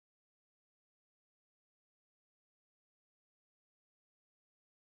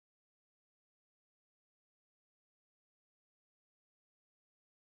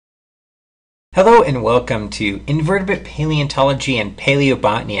Hello and welcome to Invertebrate Paleontology and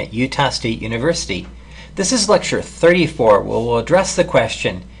Paleobotany at Utah State University. This is lecture 34 where we'll address the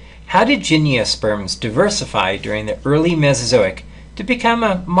question, how did gymnosperms diversify during the early Mesozoic to become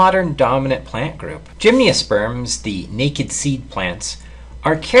a modern dominant plant group? Gymnosperms, the naked seed plants,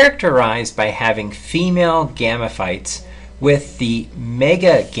 are characterized by having female gametophytes with the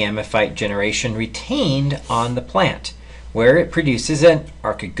megagamophyte generation retained on the plant, where it produces an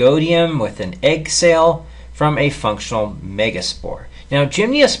archegodium with an egg cell from a functional megaspore. Now,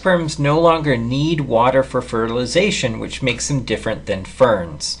 gymnosperms no longer need water for fertilization, which makes them different than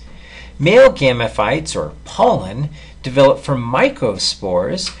ferns. Male gametophytes, or pollen, develop from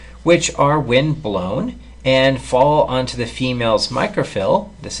microspores, which are wind-blown and fall onto the female's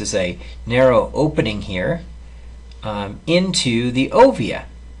microphyll. This is a narrow opening here into the ovea.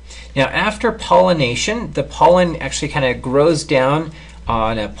 Now, after pollination, the pollen actually kind of grows down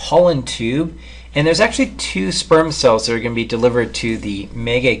on a pollen tube, and there's actually two sperm cells that are going to be delivered to the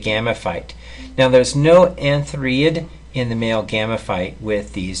megagamophyte. Now, there's no antheriid in the male gametophyte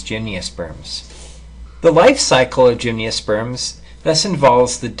with these gymnosperms. The life cycle of gymnosperms thus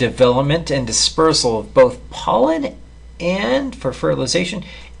involves the development and dispersal of both pollen and, for fertilization,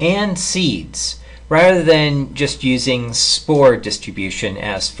 and seeds, rather than just using spore distribution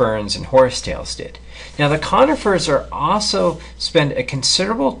as ferns and horsetails did. Now, the conifers are also spend a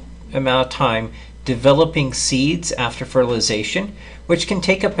considerable amount of time developing seeds after fertilization, which can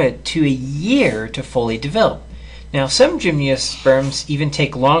take up to a year to fully develop. Now, some gymnosperms even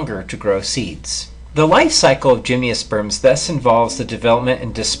take longer to grow seeds. The life cycle of gymnosperms thus involves the development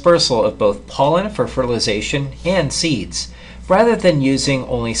and dispersal of both pollen for fertilization and seeds, rather than using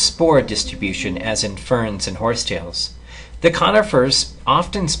only spore distribution as in ferns and horsetails. The conifers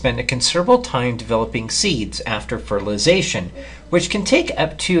often spend a considerable time developing seeds after fertilization, which can take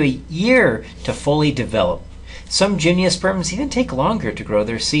up to a year to fully develop. Some gymnosperms even take longer to grow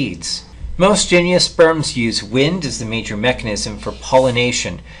their seeds. Most gymnosperms use wind as the major mechanism for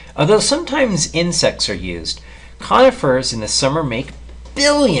pollination, although sometimes insects are used. Conifers in the summer make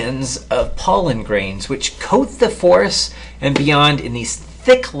billions of pollen grains which coat the forests and beyond in these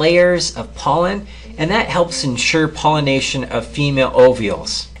thick layers of pollen, and that helps ensure pollination of female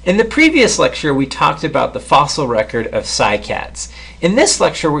ovules. In the previous lecture, we talked about the fossil record of cycads. In this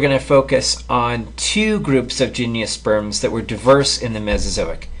lecture, we're going to focus on two groups of gymnosperms that were diverse in the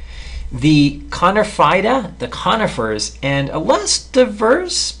Mesozoic: the Coniferophyta, the conifers, and a less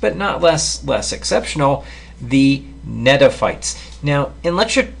diverse but not less exceptional, the Gnetophytes. Now, in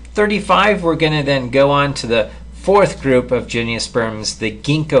lecture 35, we're going to then go on to the fourth group of gymnosperms, the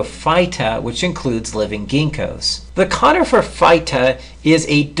Gnetophyta, which includes living ginkgos. The Coniferophyta is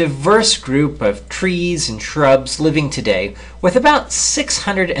a diverse group of trees and shrubs living today with about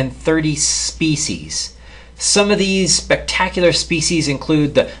 630 species. Some of these spectacular species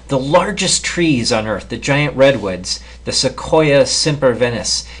include the largest trees on Earth, the giant redwoods, the Sequoia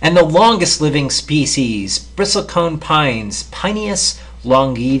sempervirens, and the longest living species, bristlecone pines, Pinus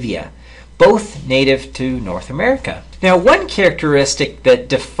longevia, both native to North America. Now, one characteristic that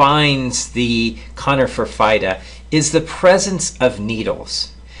defines the Coniferophyta is the presence of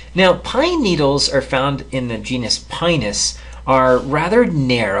needles. Now, pine needles are found in the genus Pinus, are rather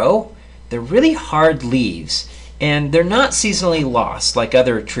narrow. They're really hard leaves, and they're not seasonally lost like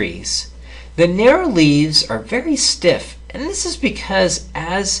other trees. The narrow leaves are very stiff, and this is because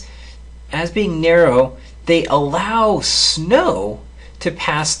as being narrow, they allow snow to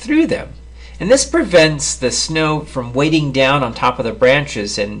pass through them. And this prevents the snow from weighting down on top of the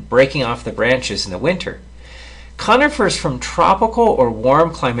branches and breaking off the branches in the winter. Conifers from tropical or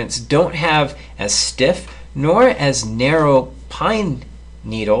warm climates don't have as stiff nor as narrow pine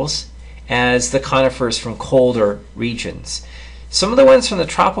needles as the conifers from colder regions. Some of the ones from the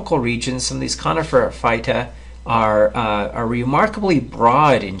tropical regions, some of these Coniferophyta, are remarkably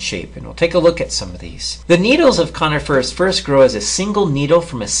broad in shape, and we'll take a look at some of these. The needles of conifers first grow as a single needle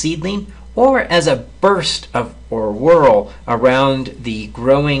from a seedling or as a burst of or whorl around the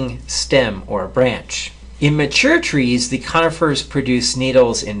growing stem or branch. In mature trees, the conifers produce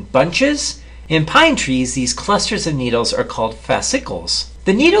needles in bunches. In pine trees, these clusters of needles are called fascicles.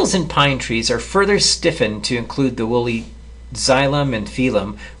 The needles in pine trees are further stiffened to include the woolly xylem and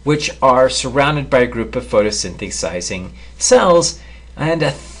phylum, which are surrounded by a group of photosynthesizing cells and a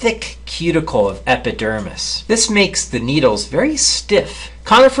thick cuticle of epidermis. This makes the needles very stiff.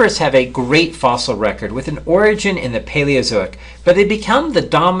 Conifers have a great fossil record with an origin in the Paleozoic, but they become the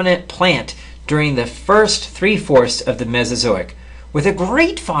dominant plant during the first three-fourths of the Mesozoic, with a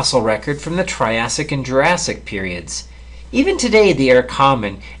great fossil record from the Triassic and Jurassic periods. Even today they are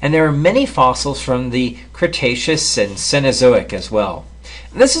common, and there are many fossils from the Cretaceous and Cenozoic as well.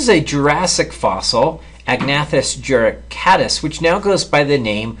 This is a Jurassic fossil, Agnathus juracatus, which now goes by the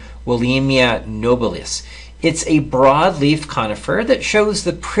name Wollemia nobilis. It's a broad-leaf conifer that shows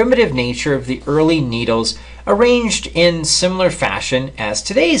the primitive nature of the early needles arranged in similar fashion as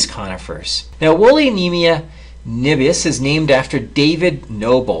today's conifers. Now, Wollemia nibis is named after David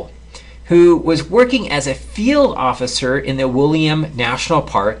Noble, who was working as a field officer in the William National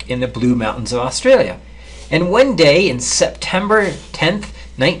Park in the Blue Mountains of Australia. And one day in September 10th,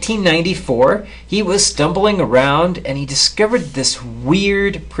 1994, he was stumbling around and he discovered this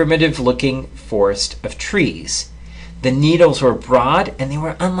weird, primitive-looking forest of trees. The needles were broad and they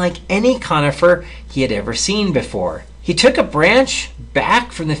were unlike any conifer he had ever seen before. He took a branch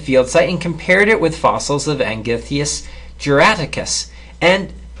back from the field site and compared it with fossils of Agnathus juracatus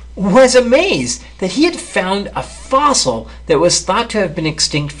and was amazed that he had found a fossil that was thought to have been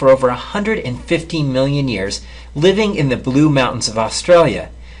extinct for over 150 million years, living in the Blue Mountains of Australia.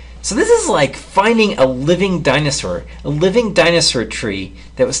 So this is like finding a living dinosaur tree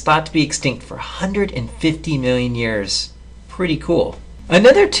that was thought to be extinct for 150 million years. Pretty cool.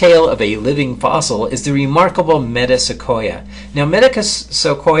 Another tale of a living fossil is the remarkable Metasequoia. Now,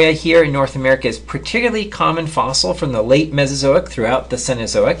 Metasequoia here in North America is a particularly common fossil from the late Mesozoic throughout the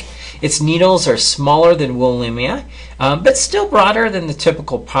Cenozoic. Its needles are smaller than Wollemia, but still broader than the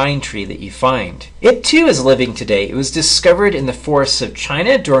typical pine tree that you find. It too is living today. It was discovered in the forests of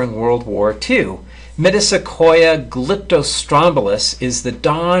China during World War II. Metasequoia glyptostroboides is the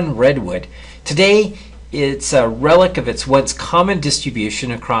dawn redwood. Today, it's a relic of its once common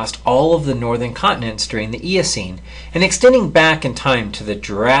distribution across all of the northern continents during the Eocene, and extending back in time to the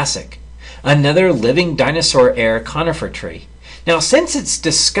Jurassic. Another living dinosaur-era conifer tree. Now, since its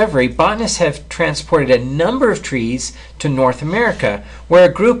discovery, botanists have transported a number of trees to North America, where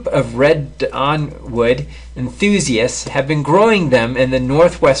a group of redwood enthusiasts have been growing them in the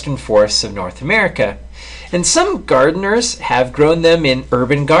northwestern forests of North America. And some gardeners have grown them in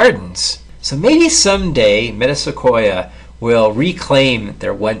urban gardens. So maybe someday Metasequoia will reclaim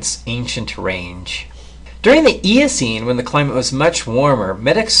their once ancient range. During the Eocene, when the climate was much warmer,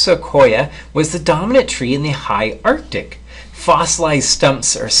 Metasequoia was the dominant tree in the high Arctic. Fossilized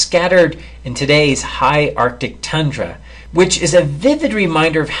stumps are scattered in today's high Arctic tundra, which is a vivid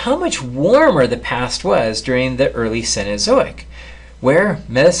reminder of how much warmer the past was during the early Cenozoic, where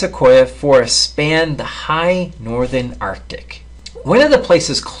Metasequoia forests spanned the high northern Arctic. One of the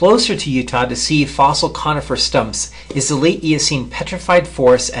places closer to Utah to see fossil conifer stumps is the late Eocene petrified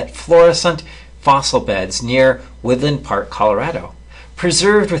forests at fluorescent fossil beds near Woodland Park, Colorado.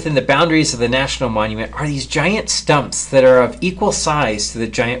 Preserved within the boundaries of the National Monument are these giant stumps that are of equal size to the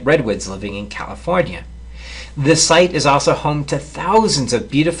giant redwoods living in California. This site is also home to thousands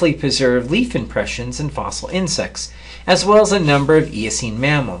of beautifully preserved leaf impressions and fossil insects, as well as a number of Eocene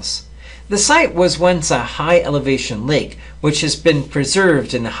mammals. The site was once a high-elevation lake, which has been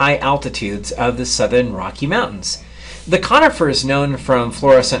preserved in the high altitudes of the southern Rocky Mountains. The conifers known from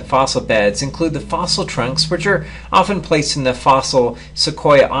fluorescent fossil beds include the fossil trunks, which are often placed in the fossil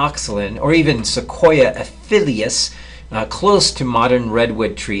Sequoia oxalis, or even Sequoia affilius, close to modern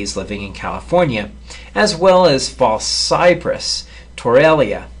redwood trees living in California, as well as false cypress,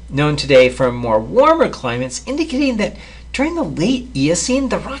 Torrelia, known today from more warmer climates, indicating that during the late Eocene,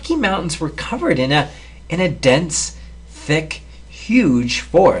 the Rocky Mountains were covered in a dense, thick, huge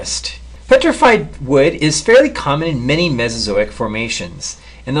forest. Petrified wood is fairly common in many Mesozoic formations.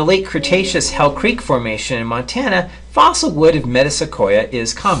 In the late Cretaceous Hell Creek Formation in Montana, fossil wood of Metasequoia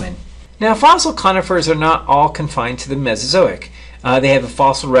is common. Now, fossil conifers are not all confined to the Mesozoic. They have a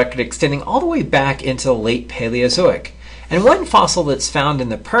fossil record extending all the way back into the late Paleozoic. And one fossil that's found in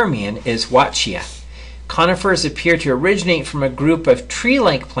the Permian is Welwitschia. Conifers appear to originate from a group of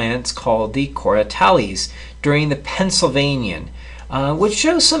tree-like plants called the Corytales during the Pennsylvanian, which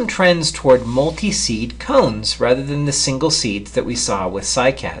shows some trends toward multi-seed cones rather than the single seeds that we saw with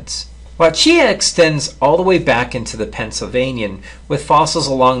cycads. Welwitschia extends all the way back into the Pennsylvanian, with fossils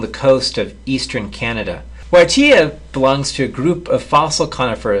along the coast of eastern Canada. Welwitschia belongs to a group of fossil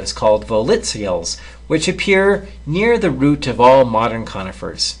conifers called Welwitschia, which appear near the root of all modern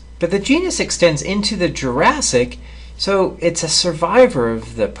conifers. But the genus extends into the Jurassic, so it's a survivor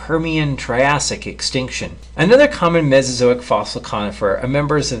of the Permian-Triassic extinction. Another common Mesozoic fossil conifer are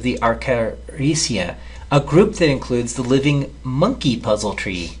members of the Archaeacea, a group that includes the living monkey puzzle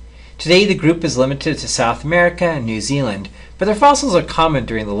tree. Today the group is limited to South America and New Zealand, but their fossils are common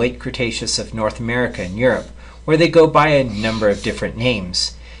during the late Cretaceous of North America and Europe, where they go by a number of different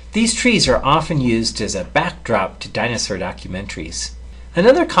names. These trees are often used as a backdrop to dinosaur documentaries.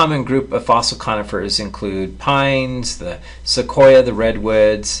 Another common group of fossil conifers include pines, the sequoia, the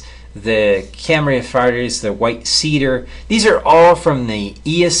redwoods, the Coniferophyta, the white cedar. These are all from the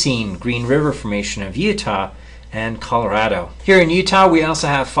Eocene Green River Formation of Utah and Colorado. Here in Utah, we also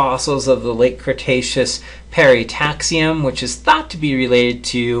have fossils of the late Cretaceous Peritaxium, which is thought to be related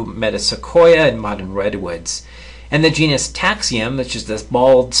to Metasequoia and modern redwoods, and the genus Taxium, which is this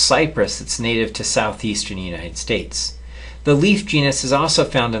bald cypress that's native to southeastern United States. The leaf genus is also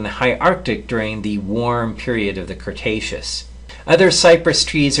found in the high Arctic during the warm period of the Cretaceous. Other cypress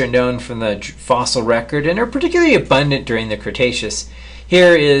trees are known from the fossil record and are particularly abundant during the Cretaceous.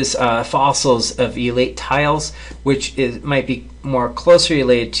 Here is fossils of elate which might be more closely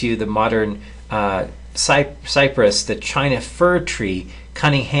related to the modern cypress, the China fir tree,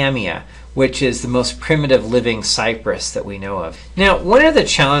 Coniferophyta, which is the most primitive living cypress that we know of. Now, one of the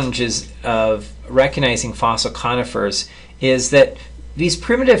challenges of recognizing fossil conifers is that these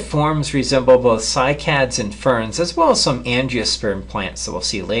primitive forms resemble both cycads and ferns, as well as some angiosperm plants that we'll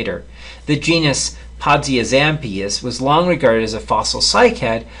see later. The genus Podzyaxanthes was long regarded as a fossil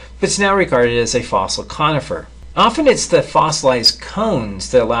cycad, but it's now regarded as a fossil conifer. Often it's the fossilized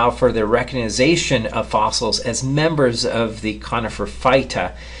cones that allow for the recognition of fossils as members of the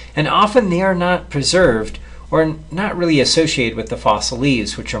Coniferophyta, and often they are not preserved or not really associated with the fossil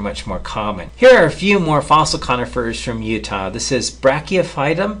leaves, which are much more common. Here are a few more fossil conifers from Utah. This is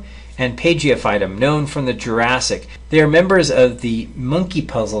Brachyophytum and Pageophytum, known from the Jurassic. They are members of the monkey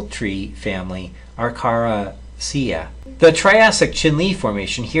puzzle tree family, Arcaraceae. The Triassic Chinle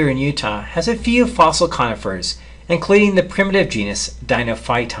Formation here in Utah has a few fossil conifers, including the primitive genus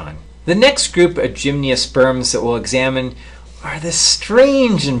Dinophyton. The next group of gymnosperms that we'll examine are the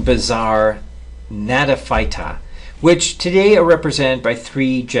strange and bizarre Gnetophyta, which today are represented by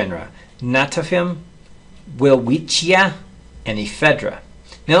three genera: Gnetophyta, Welwitschia, and Ephedra.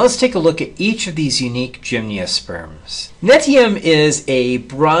 Now let's take a look at each of these unique gymnosperms. Gnetium is a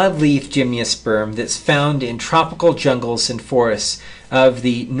broadleaf gymnosperm that's found in tropical jungles and forests of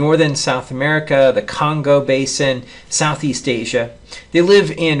the northern South America, the Congo Basin, Southeast Asia. They live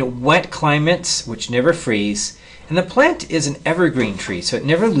in wet climates which never freeze, and the plant is an evergreen tree, so it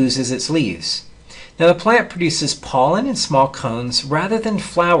never loses its leaves. Now the plant produces pollen in small cones rather than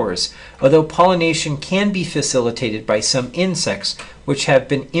flowers, although pollination can be facilitated by some insects which have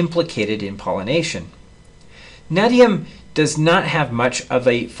been implicated in pollination. Gnetium does not have much of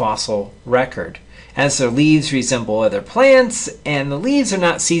a fossil record, as their leaves resemble other plants, and the leaves are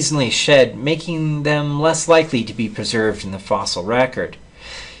not seasonally shed, making them less likely to be preserved in the fossil record.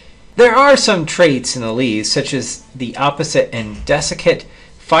 There are some traits in the leaves, such as the opposite and desiccate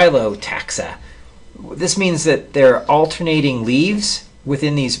phyllotaxa. This means that there are alternating leaves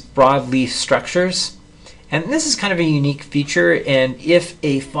within these broadleaf structures. And this is kind of a unique feature, and if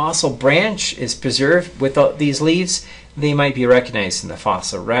a fossil branch is preserved without these leaves, they might be recognized in the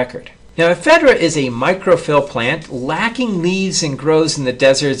fossil record. Now, Ephedra is a microphyll plant lacking leaves and grows in the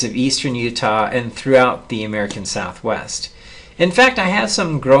deserts of eastern Utah and throughout the American Southwest. In fact, I have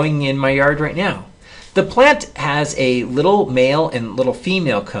some growing in my yard right now. The plant has a little male and little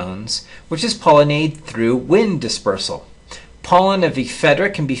female cones, which is pollinated through wind dispersal. Pollen of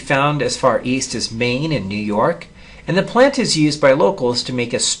Ephedra can be found as far east as Maine and New York, and the plant is used by locals to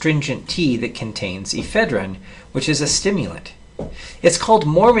make astringent tea that contains ephedrine, which is a stimulant. It's called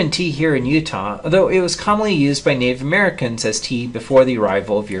Mormon tea here in Utah, although it was commonly used by Native Americans as tea before the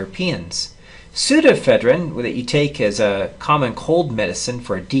arrival of Europeans. Pseudoephedrine, that you take as a common cold medicine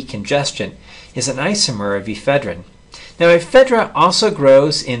for decongestion, is an isomer of ephedrine. Now, ephedra also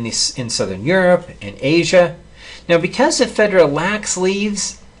grows in southern Europe and Asia. Now, because ephedra lacks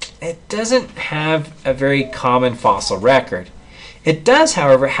leaves, it doesn't have a very common fossil record. It does,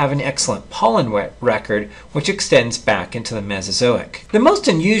 however, have an excellent pollen record, which extends back into the Mesozoic. The most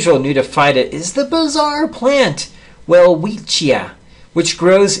unusual Gnetophyta is the bizarre plant Welwitschia, which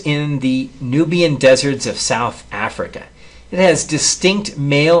grows in the Nubian deserts of South Africa. It has distinct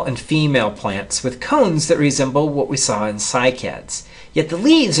male and female plants with cones that resemble what we saw in cycads. Yet the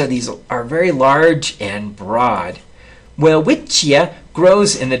leaves are very large and broad. Welwitschia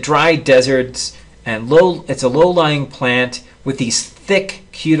grows in the dry deserts, and it's a low-lying plant with these thick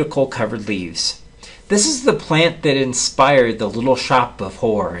cuticle-covered leaves. This is the plant that inspired the Little Shop of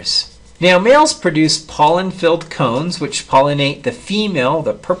Horrors. Now, males produce pollen-filled cones which pollinate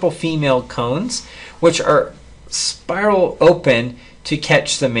the purple female cones, which are spiral open to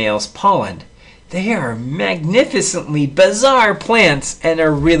catch the male's pollen. They are magnificently bizarre plants and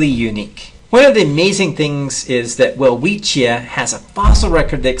are really unique. One of the amazing things is that Welwitschia has a fossil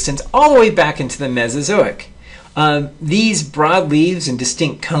record that extends all the way back into the Mesozoic. These broad leaves and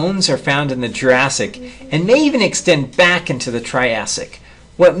distinct cones are found in the Jurassic and may even extend back into the Triassic.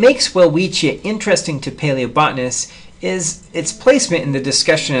 What makes Welwitschia interesting to paleobotanists is its placement in the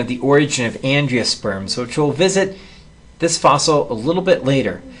discussion of the origin of angiosperms, which we'll visit this fossil a little bit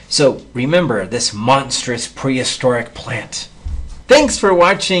later. So remember this monstrous prehistoric plant. Thanks for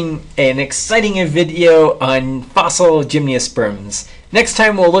watching an exciting video on fossil gymnosperms. Next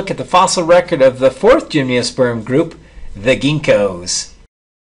time we'll look at the fossil record of the fourth gymnosperm group, the ginkgos.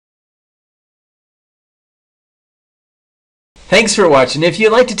 Thanks for watching. If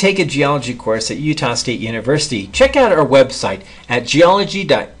you'd like to take a geology course at Utah State University, check out our website at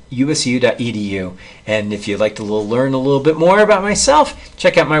geology.usu.edu. And if you'd like to learn a little bit more about myself,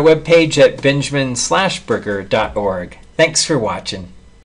 check out my webpage at benjamin-berger.org. Thanks for watching.